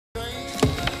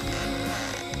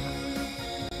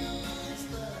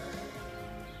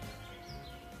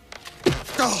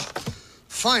Oh,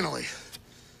 finally.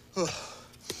 Oh.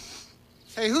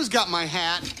 Hey, who's got my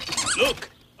hat?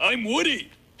 Look, I'm Woody.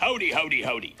 Howdy, howdy,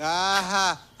 howdy.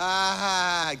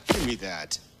 Give me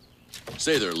that.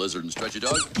 Say there, lizard and stretchy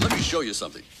dog. Let me show you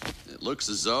something. It looks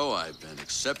as though I've been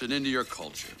accepted into your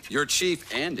culture. Your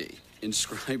chief, Andy,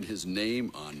 inscribed his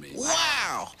name on me.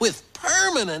 Wow! With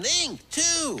permanent ink,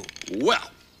 too.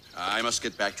 Well, I must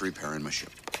get back to repairing my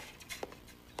ship.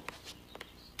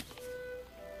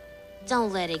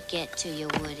 Don't let it get to you,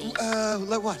 Woody.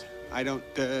 Let what? I don't,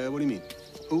 what do you mean?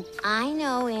 Who? I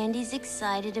know Andy's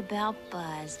excited about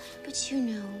Buzz, but you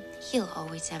know, he'll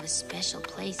always have a special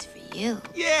place for you.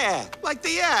 Yeah, like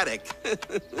the attic.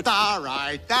 All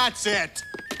right, that's it.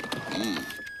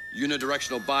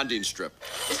 Unidirectional bonding strip.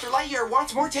 Mr. Lightyear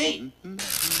wants more tape.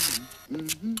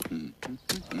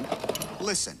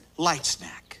 Listen, Light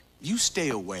Snack, you stay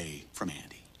away from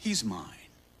Andy. He's mine,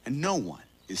 and no one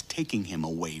is taking him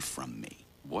away from me.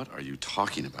 What are you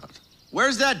talking about?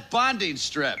 Where's that bonding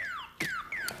strip?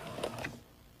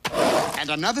 And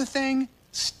another thing,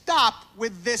 stop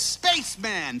with this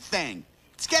spaceman thing.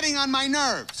 It's getting on my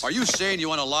nerves. Are you saying you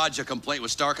want to lodge a complaint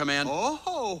with Star Command?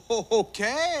 Oh,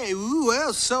 okay. Ooh,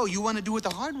 well, so you want to do it the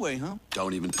hard way, huh?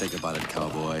 Don't even think about it,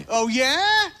 cowboy. Oh,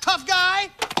 yeah? Tough guy?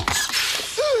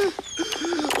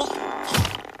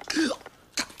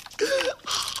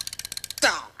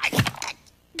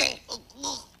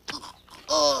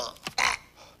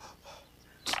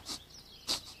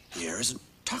 The air isn't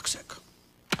toxic.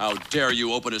 How dare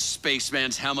you open a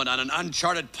spaceman's helmet on an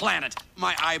uncharted planet?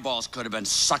 My eyeballs could have been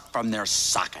sucked from their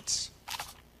sockets.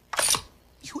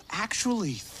 You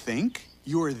actually think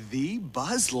you're the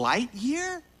Buzz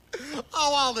Lightyear?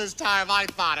 Oh, all this time I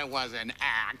thought it was an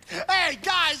act. Hey,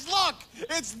 guys, look!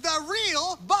 It's the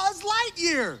real Buzz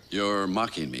Lightyear! You're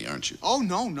mocking me, aren't you? Oh,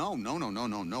 no.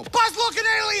 Buzz, look, an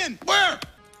alien! Where?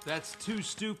 That's two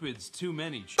stupids too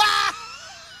many. Yes!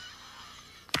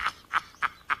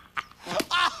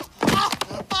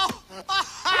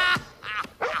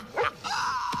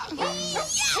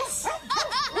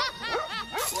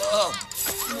 Whoa.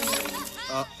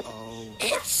 Uh-oh.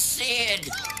 It's Sid.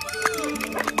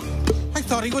 I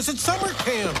thought he was at summer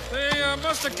camp. They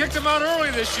must have kicked him out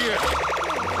early this year.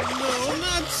 No,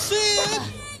 not Sid.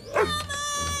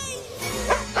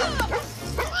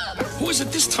 Who is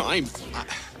it this time?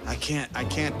 I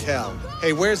can't tell.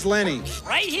 Hey, where's Lenny?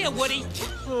 Right here, Woody.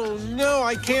 Oh, no,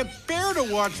 I can't bear to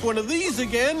watch one of these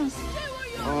again.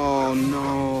 Oh,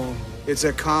 no. It's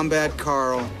a combat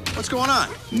Carl. What's going on?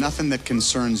 Nothing that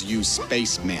concerns you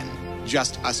spacemen.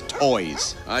 Just us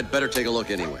toys. I'd better take a look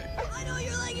anyway.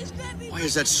 Why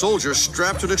is that soldier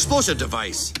strapped to an explosive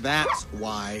device? That's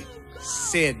why.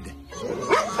 Sid.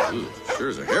 Ooh, sure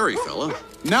is a hairy fella.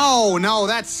 No,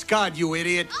 that's Scud, you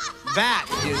idiot. That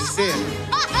is Sid.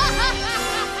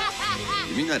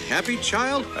 You mean that happy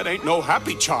child? That ain't no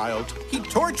happy child. He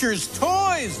tortures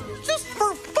toys just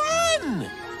for fun.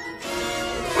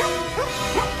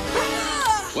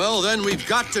 Well, then we've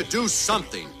got to do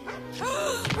something.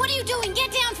 What are you doing?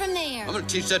 Get down from there! I'm gonna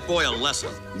teach that boy a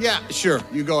lesson. Yeah, sure.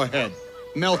 You go ahead.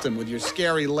 Melt him with your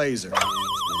scary laser.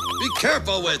 Be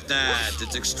careful with that.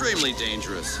 It's extremely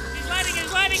dangerous. He's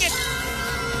lighting it!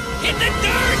 Hit the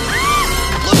dirt!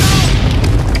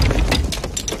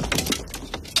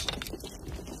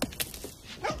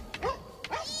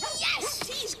 Yes,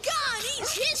 he's gone.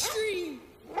 He's history.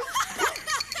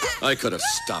 I could have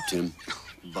stopped him.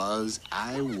 Buzz,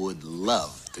 I would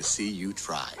love to see you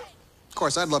try. Of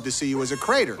course, I'd love to see you as a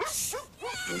crater.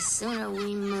 The sooner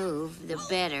we move, the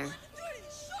better.